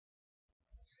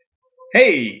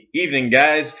Hey, evening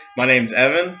guys. My name's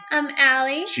Evan. I'm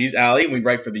Allie. She's Allie, and we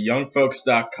write for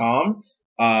theyoungfolks.com,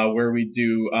 where we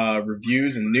do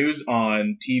reviews and news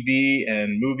on TV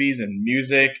and movies and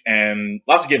music and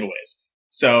lots of giveaways.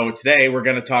 So today we're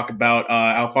going to talk about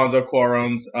Alfonso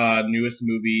Cuaron's newest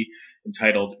movie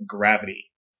entitled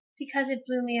Gravity. Because it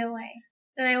blew me away.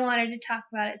 And I wanted to talk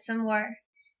about it some more.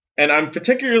 And I'm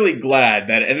particularly glad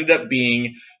that it ended up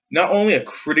being not only a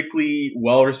critically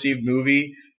well-received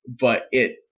movie, but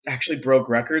it actually broke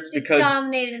records because it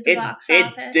dominated the box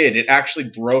office. It did. It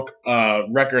actually broke a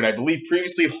record, I believe,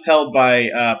 previously held by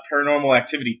Paranormal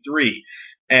Activity 3.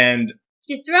 And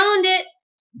dethroned it.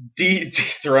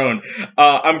 Dethroned.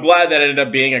 I'm glad that it ended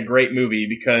up being a great movie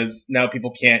because now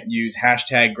people can't use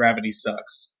hashtag Gravity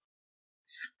Sucks.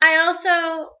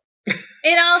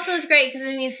 It also is great because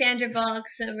it means Sandra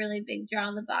Bullock's a really big draw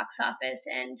in the box office.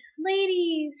 And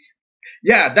ladies.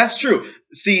 Yeah, that's true.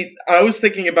 See, I was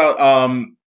thinking about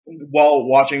while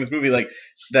watching this movie, like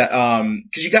that,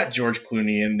 because you got George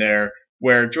Clooney in there,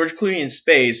 where George Clooney in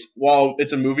space, while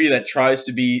it's a movie that tries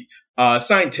to be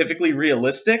scientifically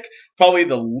realistic, probably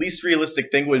the least realistic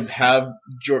thing would have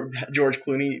George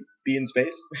Clooney be in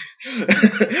space. I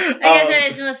guess that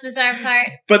is the most bizarre part.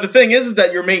 But the thing is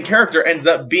that your main character ends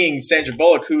up being Sandra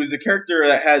Bullock, who is a character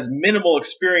that has minimal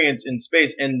experience in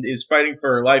space and is fighting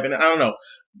for her life. And I don't know,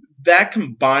 that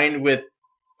combined with,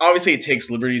 obviously it takes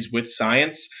liberties with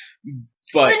science,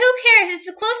 but who cares? It's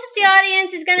the closest the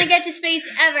audience is going to get to space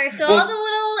ever. So all the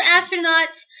little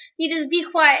astronauts need to be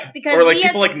quiet because or like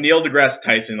people like Neil deGrasse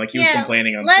Tyson, like he was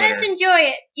complaining on Twitter. Let us enjoy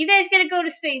it. You guys get to go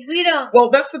to space. We don't. Well,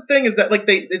 that's the thing is that like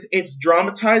it's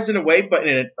dramatized in a way, but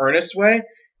in an earnest way,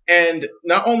 and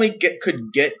not only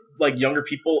could get like younger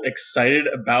people excited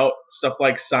about stuff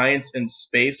like science and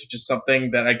space, which is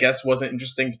something that I guess wasn't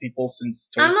interesting to people since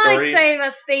Toy Story. I'm not excited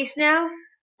about space now.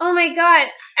 Oh my god,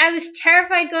 I was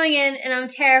terrified going in, and I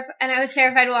was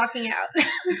terrified walking out.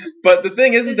 But the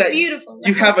thing is that beautiful.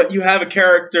 you have a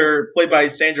character played by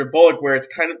Sandra Bullock where it's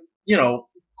kind of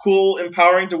cool,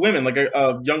 empowering to women. Like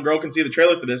a young girl can see the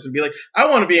trailer for this and be like,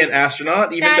 I want to be an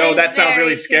astronaut, even though that sounds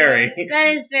really scary.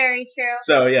 That is very true.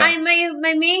 So yeah,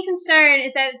 my main concern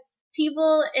is that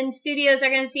people in studios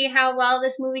are going to see how well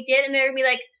this movie did, and they're going to be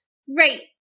like, great.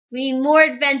 We need more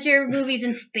adventure movies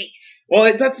in space. Well,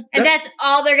 that's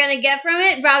all they're going to get from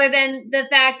it, rather than the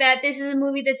fact that this is a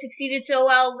movie that succeeded so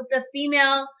well with the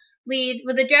female lead,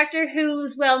 with a director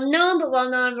who's well-known, but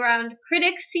well-known around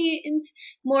critics scenes,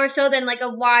 more so than like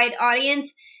a wide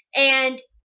audience. And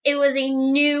it was a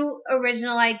new,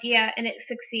 original idea, and it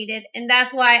succeeded. And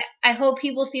that's why I hope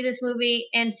people see this movie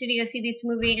and studios see this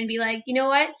movie and be like, you know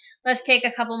what? Let's take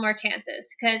a couple more chances.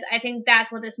 Because I think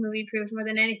that's what this movie proves more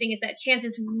than anything, is that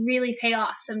chances really pay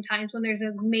off sometimes when there's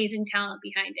amazing talent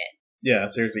behind it. Yeah,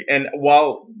 seriously. And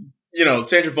while,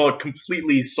 Sandra Bullock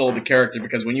completely sold the character,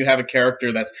 because when you have a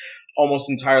character that's almost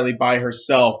entirely by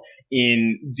herself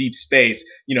in deep space,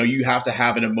 you have to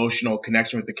have an emotional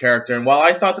connection with the character. And while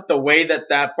I thought that the way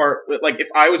that part, like if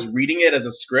I was reading it as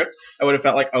a script, I would have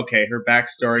felt like, okay, her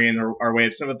backstory and our way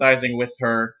of sympathizing with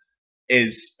her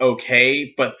is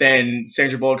okay, but then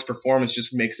Sandra Bullock's performance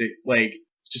just makes it like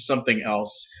just something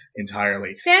else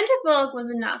entirely. Sandra Bullock was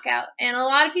a knockout, and a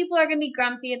lot of people are going to be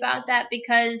grumpy about that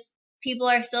because people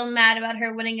are still mad about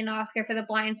her winning an Oscar for The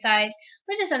Blind Side,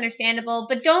 which is understandable.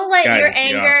 But don't let your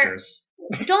anger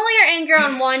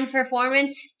on one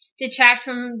performance detract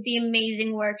from the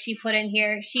amazing work she put in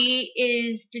here. She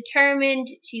is determined,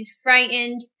 she's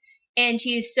frightened, and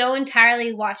she is so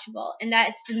entirely watchable, and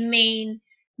that's the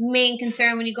main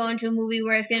concern when you go into a movie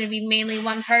where it's going to be mainly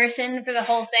one person for the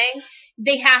whole thing.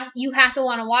 You have to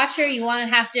want to watch her, you want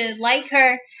to have to like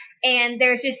her, and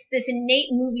there's just this innate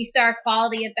movie star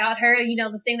quality about her,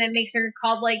 the thing that makes her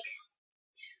called like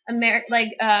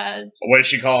what is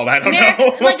she called? I don't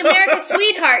know. Like America's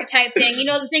Sweetheart type thing.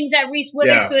 The things that Reese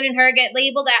Witherspoon and her get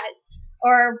labeled as.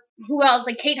 Or who else?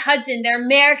 Like Kate Hudson. They're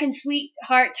American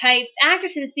Sweetheart type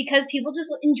actresses because people just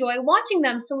enjoy watching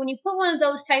them. So when you put one of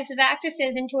those types of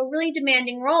actresses into a really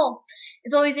demanding role,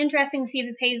 it's always interesting to see if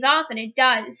it pays off, and it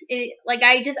does.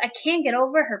 I can't get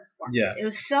over her performance. Yeah. It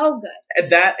was so good.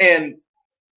 That, and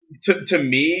to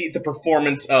me, the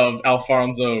performance of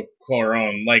Alfonso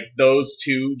Cuaron, like those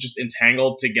two just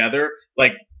entangled together,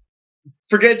 like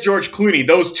forget George Clooney,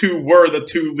 those two were the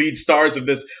two lead stars of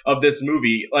this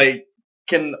movie. Like,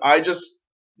 can I just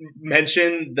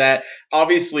mention that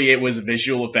obviously it was a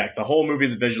visual effect. The whole movie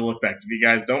is a visual effect. If you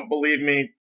guys don't believe me,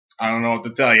 I don't know what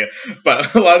to tell you.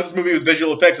 But a lot of this movie was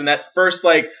visual effects, and that first,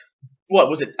 what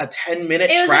was it, a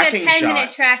 10-minute tracking shot? It was like a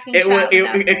 10-minute tracking shot.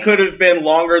 It could have been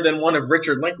longer than one of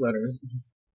Richard Linklater's.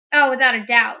 Oh, without a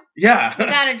doubt. Yeah.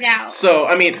 Without a doubt. So,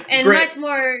 I mean... And much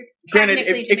more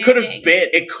technically demanding.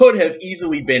 It could have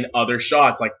easily been other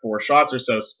shots, like 4 shots or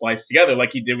so spliced together,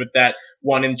 like he did with that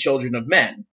one in Children of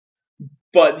Men.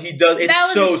 But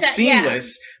it's so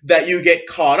seamless that you get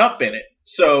caught up in it.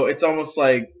 So it's almost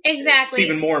like... Exactly. It's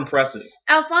even more impressive.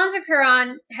 Alfonso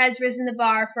Cuaron has risen the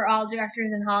bar for all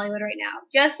directors in Hollywood right now.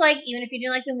 Just like, even if you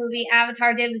didn't like the movie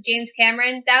Avatar did with James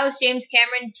Cameron, that was James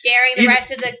Cameron daring the rest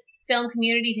of the film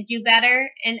community to do better,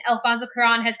 and Alfonso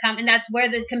Cuaron has come, and that's where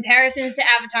the comparisons to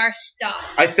Avatar stop.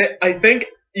 I think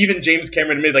even James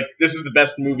Cameron admitted, like, this is the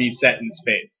best movie set in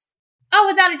space. Oh,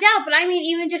 without a doubt, but I mean,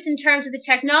 even just in terms of the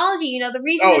technology, the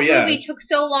reason this movie took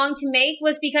so long to make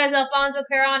was because Alfonso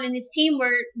Cuaron and his team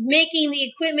were making the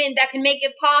equipment that can make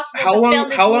it possible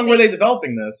How long were they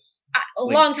developing this? A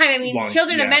long time. I mean,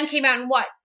 Children of Men came out in what?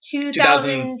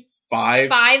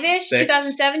 2005-ish?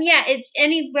 2007? Yeah, it's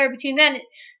anywhere between then.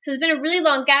 So it's been a really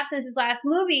long gap since his last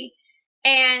movie.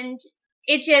 And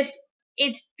it's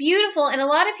beautiful. And a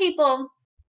lot of people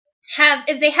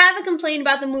if they have a complaint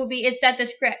about the movie, it's that the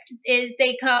script is,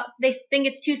 they think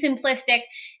it's too simplistic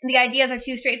and the ideas are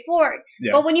too straightforward.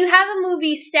 Yeah. But when you have a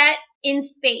movie set in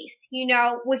space,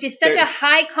 which is such a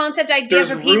high concept idea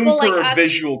for people like us. There's room for a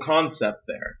visual concept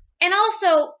there. And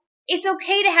also, it's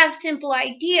okay to have simple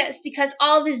ideas because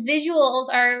all of his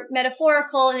visuals are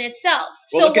metaphorical in itself.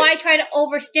 Well, so why try to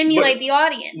overstimulate the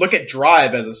audience? Look at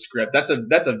Drive as a script. That's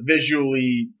a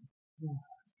visually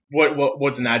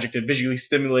what's an adjective? Visually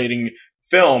stimulating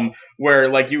film where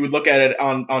like you would look at it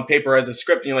on paper as a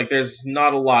script and you're like, there's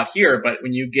not a lot here, but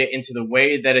when you get into the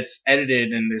way that it's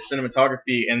edited and the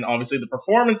cinematography and obviously the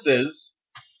performances,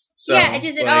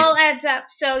 it all adds up.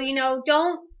 So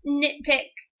don't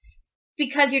nitpick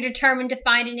because you're determined to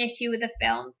find an issue with a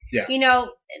film. Yeah.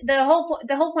 The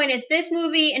whole point is this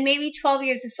movie and maybe 12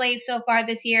 Years a Slave so far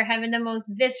this year have been the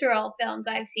most visceral films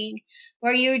I've seen,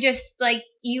 where you're just like,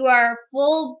 you are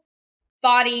full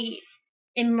body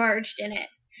immersed in it.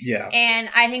 Yeah. And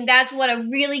I think that's what a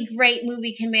really great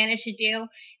movie can manage to do,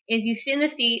 is you sit in the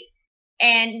seat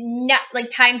and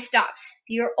time stops.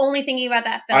 You're only thinking about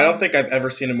that film. I don't think I've ever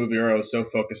seen a movie where I was so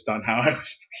focused on how I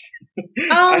was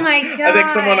Oh my god! I think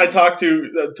someone I talked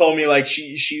to told me like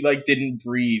she like didn't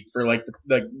breathe for like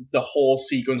the whole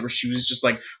sequence where she was just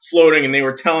like floating, and they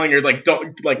were telling her like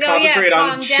don't concentrate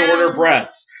on shorter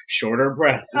breaths. It's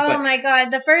my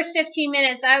god! The first 15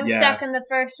 minutes, I was stuck in the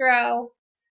first row.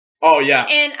 Oh yeah.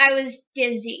 And I was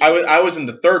dizzy. I was in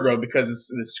the third row because it's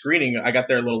the screening. I got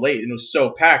there a little late and it was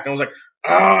so packed. And I was like,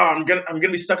 I'm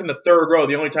gonna be stuck in the third row.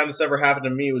 The only time this ever happened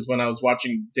to me was when I was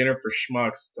watching Dinner for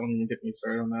Schmucks. Don't even get me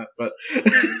started on that.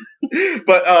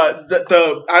 But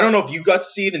I don't know if you got to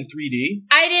see it in 3D.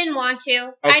 I didn't want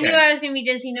to. Okay. I knew I was gonna be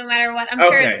dizzy no matter what. I'm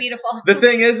sure it's beautiful. The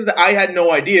thing is that I had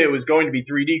no idea it was going to be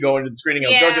 3D going to the screening I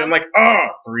was going to. I'm like,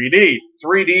 3D,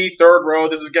 third row.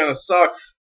 This is gonna suck.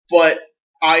 But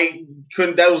I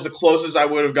couldn't. That was the closest I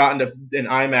would have gotten to an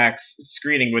IMAX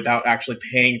screening without actually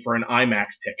paying for an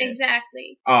IMAX ticket.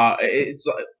 Exactly. I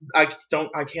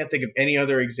can't think of any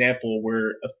other example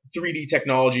where a 3D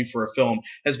technology for a film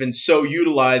has been so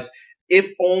utilized,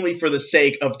 if only for the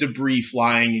sake of debris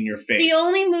flying in your face. The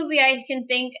only movie I can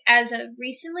think as of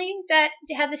recently that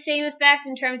had the same effect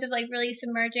in terms of like really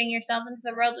submerging yourself into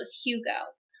the world was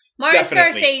Hugo. Martin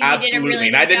Scorsese did a really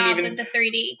good job with the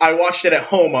 3D. I watched it at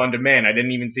home on demand. I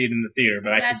didn't even see it in the theater,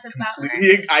 but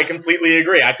I completely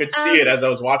agree. I could see it as I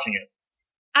was watching it.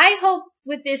 I hope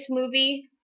with this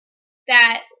movie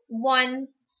that, one,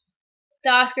 the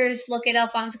Oscars look at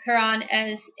Alfonso Cuarón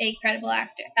as a credible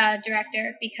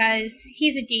director, because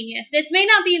he's a genius. This may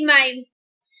not be my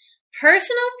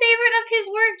personal favorite of his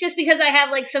work, just because I have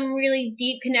like some really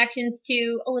deep connections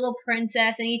to A Little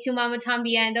Princess and Y Tu Mamá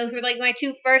También. Those were like my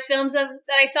 2 first films that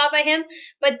I saw by him.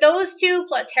 But those 2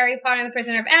 plus Harry Potter and the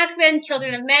Prisoner of Azkaban,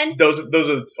 Children of Men. Those are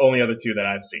the only other 2 that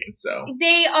I've seen. So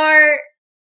they are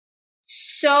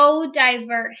so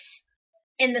diverse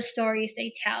in the stories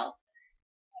they tell,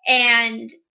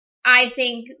 and I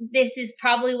think this is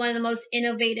probably one of the most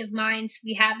innovative minds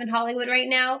we have in Hollywood right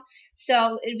now.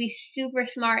 So it'd be super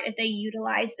smart if they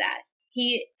utilize that.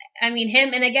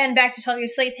 Him, and again, back to 12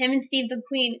 Years a Slave, him and Steve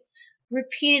McQueen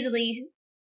repeatedly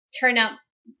turn up,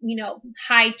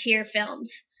 high tier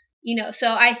films.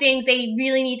 So I think they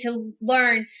really need to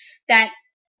learn that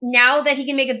now that he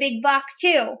can make a big buck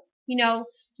too,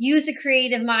 use the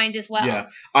creative mind as well. Yeah.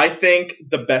 I think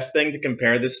the best thing to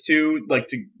compare this to, like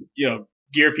to,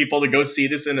 gear people to go see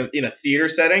this in a theater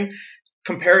setting,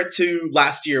 compare it to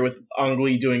last year with Ang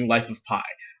Lee doing Life of Pi.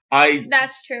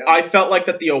 That's true. I felt like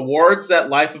that the awards that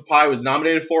Life of Pi was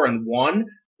nominated for and won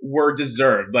were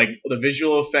deserved. Like, the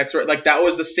visual effects were, like, that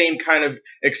was the same kind of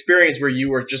experience where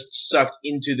you were just sucked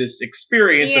into this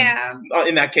experience of,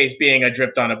 in that case, being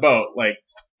adrift on a boat. Like,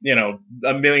 you know,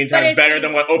 a million times better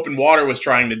than what Open Water was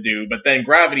trying to do. But then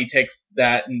Gravity takes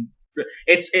that and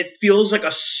it feels like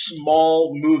a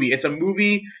small movie. It's a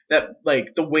movie that,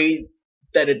 like, the way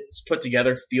that it's put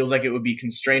together feels like it would be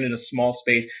constrained in a small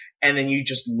space, and then you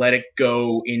just let it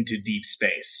go into deep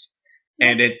space.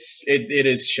 And it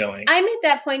is chilling. I made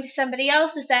that point to somebody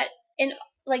else, is that in,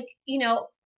 like, you know,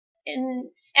 in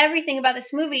everything about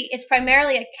this movie, it's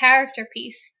primarily a character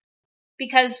piece.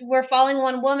 Because we're following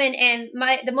one woman, and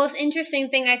the most interesting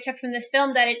thing I took from this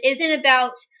film, that it isn't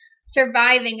about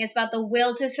surviving, it's about the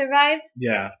will to survive.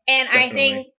 Yeah. And definitely. I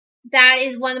think that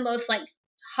is one of the most, like,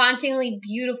 hauntingly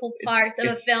beautiful parts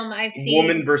of a film I've seen.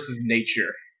 Woman versus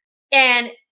nature. And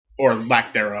or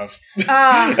lack thereof.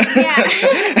 Yeah.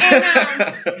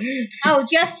 And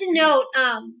just to note,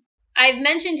 I've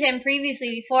mentioned him previously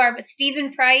before, but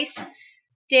Stephen Price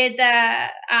did the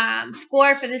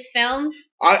score for this film.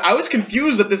 I was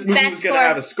confused that this movie was going to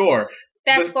have a score.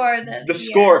 The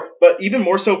score, but even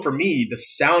more so for me, the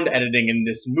sound editing in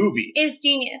this movie is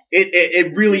genius.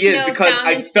 It really is, because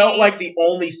I felt like the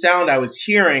only sound I was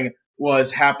hearing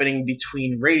was happening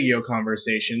between radio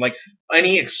conversation. Like,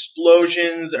 any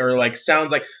explosions or, like,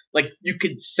 sounds like you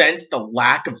could sense the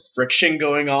lack of friction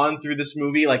going on through this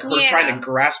movie. Like, her trying to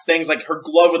grasp things, like her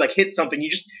glove would, like, hit something.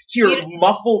 You just hear a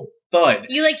muffled thud.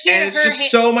 You, like, hear, and it's just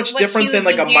so much different than,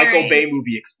 like, a Michael Bay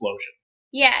movie explosion.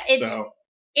 Yeah,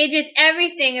 it just,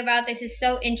 everything about this is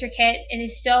so intricate and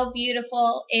is so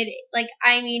beautiful.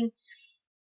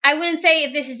 I wouldn't say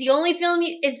if this is the only film,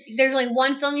 if there's only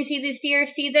one film you see this year,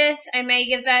 see this. I may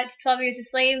give that to 12 Years a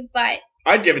Slave, but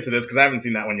I'd give it to this because I haven't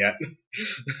seen that one yet.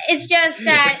 It's just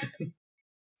that,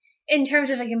 in terms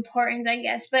of, like, importance, I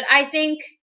guess. But I think,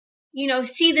 you know,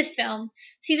 see this film,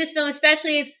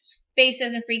 especially if space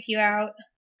doesn't freak you out.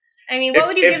 I mean, what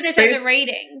would you give this as a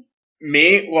rating?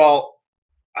 Me? Well,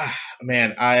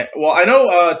 man, I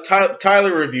know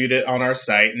Tyler reviewed it on our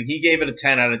site, and he gave it a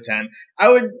 10 out of 10. I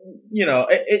would, you know,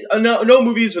 no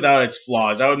movies without its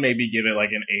flaws. I would maybe give it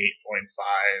like an 8.5.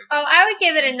 Oh, I would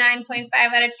give it a 9.5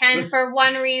 out of 10 for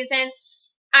one reason.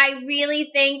 I really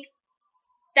think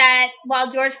that while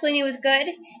George Clooney was good,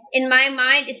 in my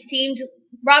mind, it seemed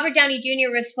Robert Downey Jr.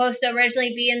 was supposed to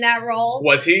originally be in that role.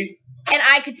 Was he? And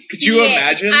I could see it. Could you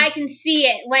imagine? I can see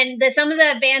it when some of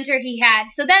the banter he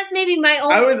had. So that's maybe my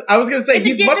own. I was gonna say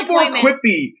he's much more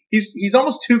quippy. He's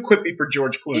almost too quippy for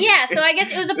George Clooney. Yeah, so I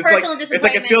guess it was a personal disappointment. It's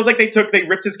like it feels like they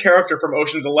ripped his character from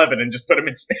Ocean's 11 and just put him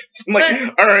in space. I'm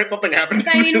like, all right, something happened.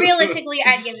 But I mean, realistically,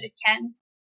 I'd give it a 10.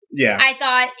 Yeah. I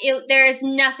thought there is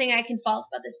nothing I can fault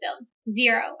about this film.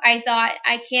 Zero. I thought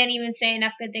I can't even say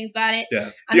enough good things about it. Yeah.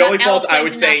 The only fault I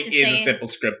would say is a simple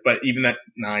script, but even that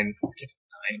 9.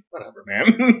 Whatever,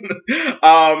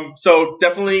 man. So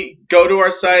definitely go to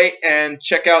our site and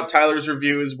check out Tyler's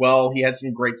review as well. He had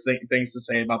some great things to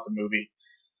say about the movie.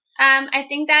 I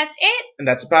think that's it. And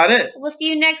that's about it. We'll see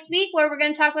you next week, where we're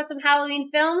going to talk about some Halloween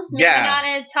films. Maybe not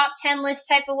in a top 10 list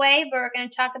type of way, but we're going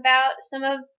to talk about some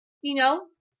of, you know,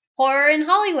 horror in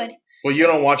Hollywood. Well, you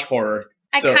don't watch horror.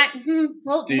 So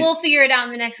we'll figure it out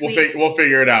in the next week. We'll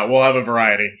figure it out. We'll have a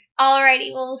variety.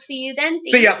 Alrighty, we'll see you then.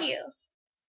 See ya. Thank you.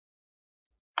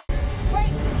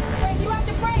 You have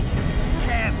to brake!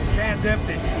 Can's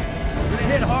empty. You're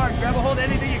gonna hit hard, grab a hold of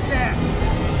anything you can.